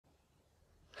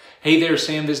Hey there,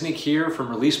 Sam Visnic here from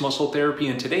Release Muscle Therapy,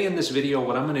 and today in this video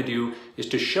what I'm going to do is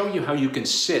to show you how you can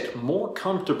sit more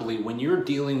comfortably when you're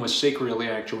dealing with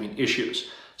sacroiliac joint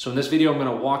issues. So in this video I'm going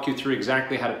to walk you through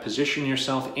exactly how to position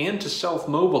yourself and to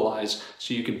self-mobilize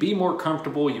so you can be more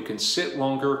comfortable, you can sit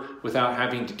longer without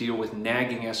having to deal with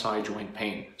nagging SI joint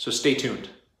pain. So stay tuned.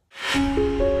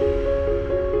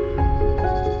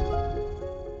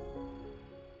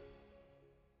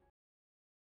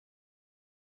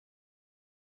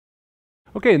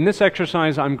 Okay, in this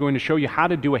exercise, I'm going to show you how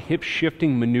to do a hip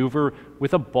shifting maneuver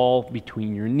with a ball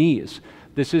between your knees.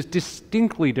 This is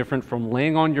distinctly different from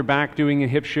laying on your back doing a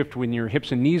hip shift when your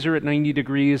hips and knees are at 90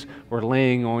 degrees, or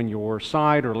laying on your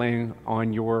side or laying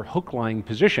on your hook lying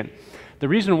position. The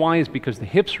reason why is because the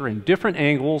hips are in different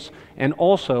angles, and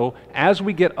also as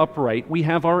we get upright, we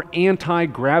have our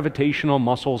anti-gravitational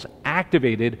muscles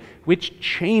activated, which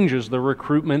changes the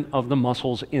recruitment of the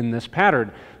muscles in this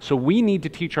pattern. So we need to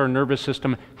teach our nervous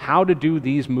system how to do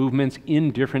these movements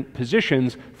in different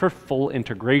positions for full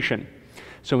integration.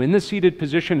 So in the seated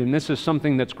position, and this is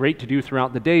something that's great to do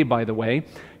throughout the day, by the way,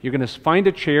 you're going to find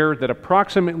a chair that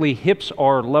approximately hips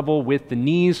are level with the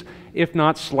knees, if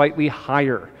not slightly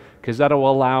higher, because that'll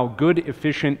allow good,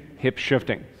 efficient hip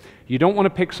shifting. You don't want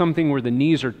to pick something where the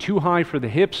knees are too high for the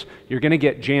hips. You're going to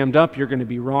get jammed up. You're going to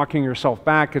be rocking yourself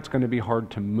back. It's going to be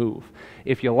hard to move.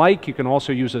 If you like, you can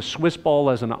also use a Swiss ball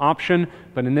as an option,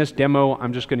 but in this demo,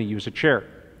 I'm just going to use a chair.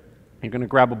 You're going to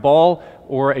grab a ball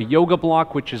or a yoga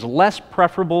block, which is less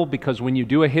preferable because when you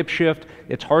do a hip shift,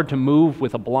 it's hard to move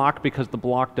with a block because the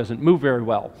block doesn't move very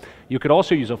well. You could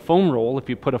also use a foam roll. If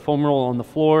you put a foam roll on the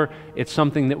floor, it's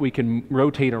something that we can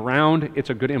rotate around.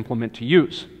 It's a good implement to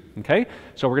use. Okay?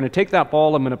 So we're going to take that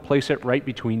ball, I'm going to place it right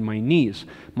between my knees.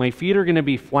 My feet are going to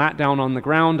be flat down on the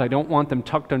ground. I don't want them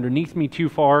tucked underneath me too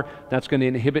far. That's going to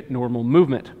inhibit normal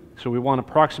movement. So we want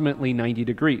approximately 90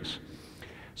 degrees.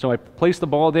 So I place the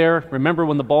ball there. Remember,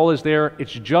 when the ball is there,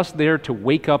 it's just there to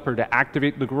wake up or to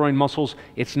activate the groin muscles.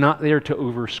 It's not there to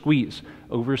over-squeeze.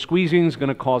 Over-squeezing is going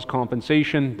to cause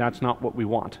compensation. That's not what we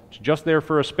want. It's just there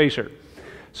for a spacer.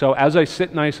 So as I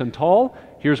sit nice and tall,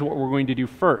 here's what we're going to do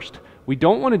first. We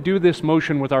don't want to do this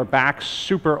motion with our back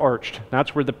super arched.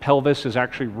 That's where the pelvis is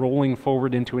actually rolling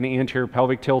forward into an anterior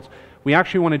pelvic tilt. We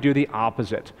actually want to do the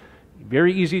opposite.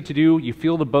 Very easy to do. You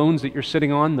feel the bones that you're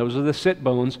sitting on. Those are the sit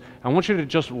bones. I want you to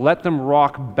just let them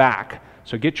rock back.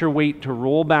 So get your weight to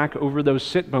roll back over those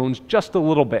sit bones just a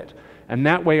little bit. And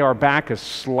that way our back is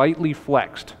slightly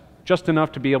flexed, just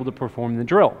enough to be able to perform the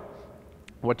drill.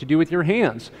 What to do with your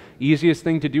hands? Easiest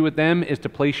thing to do with them is to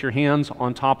place your hands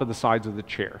on top of the sides of the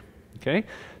chair. Okay?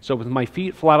 So with my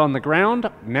feet flat on the ground,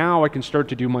 now I can start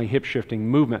to do my hip shifting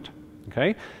movement.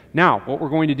 Okay? Now, what we're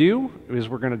going to do is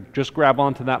we're going to just grab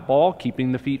onto that ball,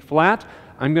 keeping the feet flat.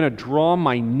 I'm going to draw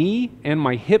my knee and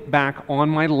my hip back on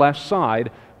my left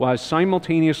side while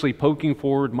simultaneously poking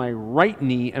forward my right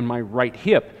knee and my right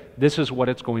hip. This is what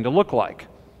it's going to look like.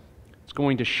 It's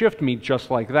going to shift me just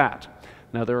like that.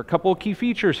 Now, there are a couple of key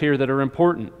features here that are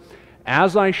important.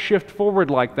 As I shift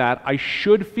forward like that, I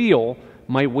should feel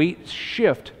my weight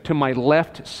shift to my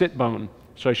left sit bone.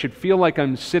 So I should feel like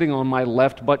I'm sitting on my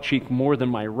left butt cheek more than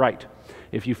my right.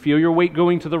 If you feel your weight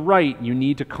going to the right, you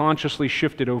need to consciously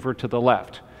shift it over to the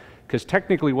left. Because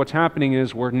technically what's happening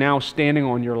is we're now standing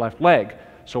on your left leg.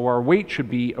 So our weight should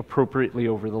be appropriately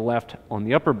over the left on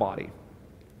the upper body.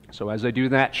 So as I do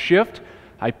that shift,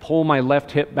 I pull my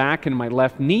left hip back and my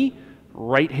left knee.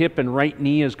 Right hip and right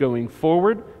knee is going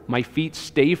forward. My feet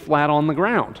stay flat on the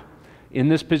ground. In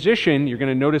this position, you're going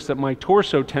to notice that my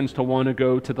torso tends to want to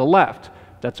go to the left.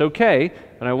 That's okay.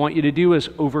 What I want you to do is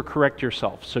overcorrect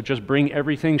yourself. So just bring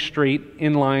everything straight,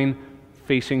 in line,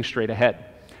 facing straight ahead.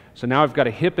 So now I've got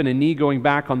a hip and a knee going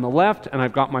back on the left, and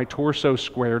I've got my torso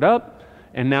squared up,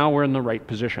 and now we're in the right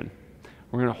position.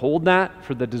 We're going to hold that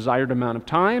for the desired amount of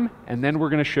time, and then we're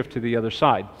going to shift to the other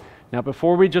side. Now,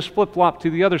 before we just flip-flop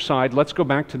to the other side, let's go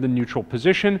back to the neutral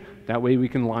position. That way we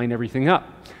can line everything up.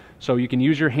 So you can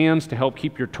use your hands to help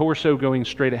keep your torso going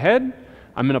straight ahead.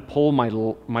 I'm going to pull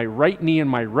my right knee and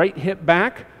my right hip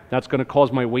back. That's going to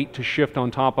cause my weight to shift on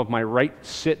top of my right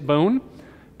sit bone.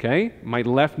 Okay? My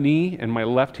left knee and my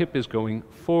left hip is going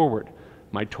forward.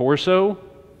 My torso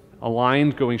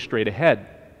aligned, going straight ahead.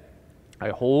 I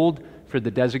hold for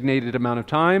the designated amount of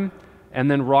time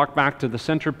and then rock back to the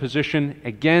center position,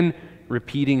 again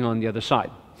repeating on the other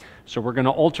side. So we're going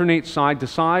to alternate side to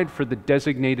side for the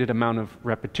designated amount of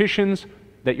repetitions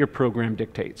that your program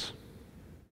dictates.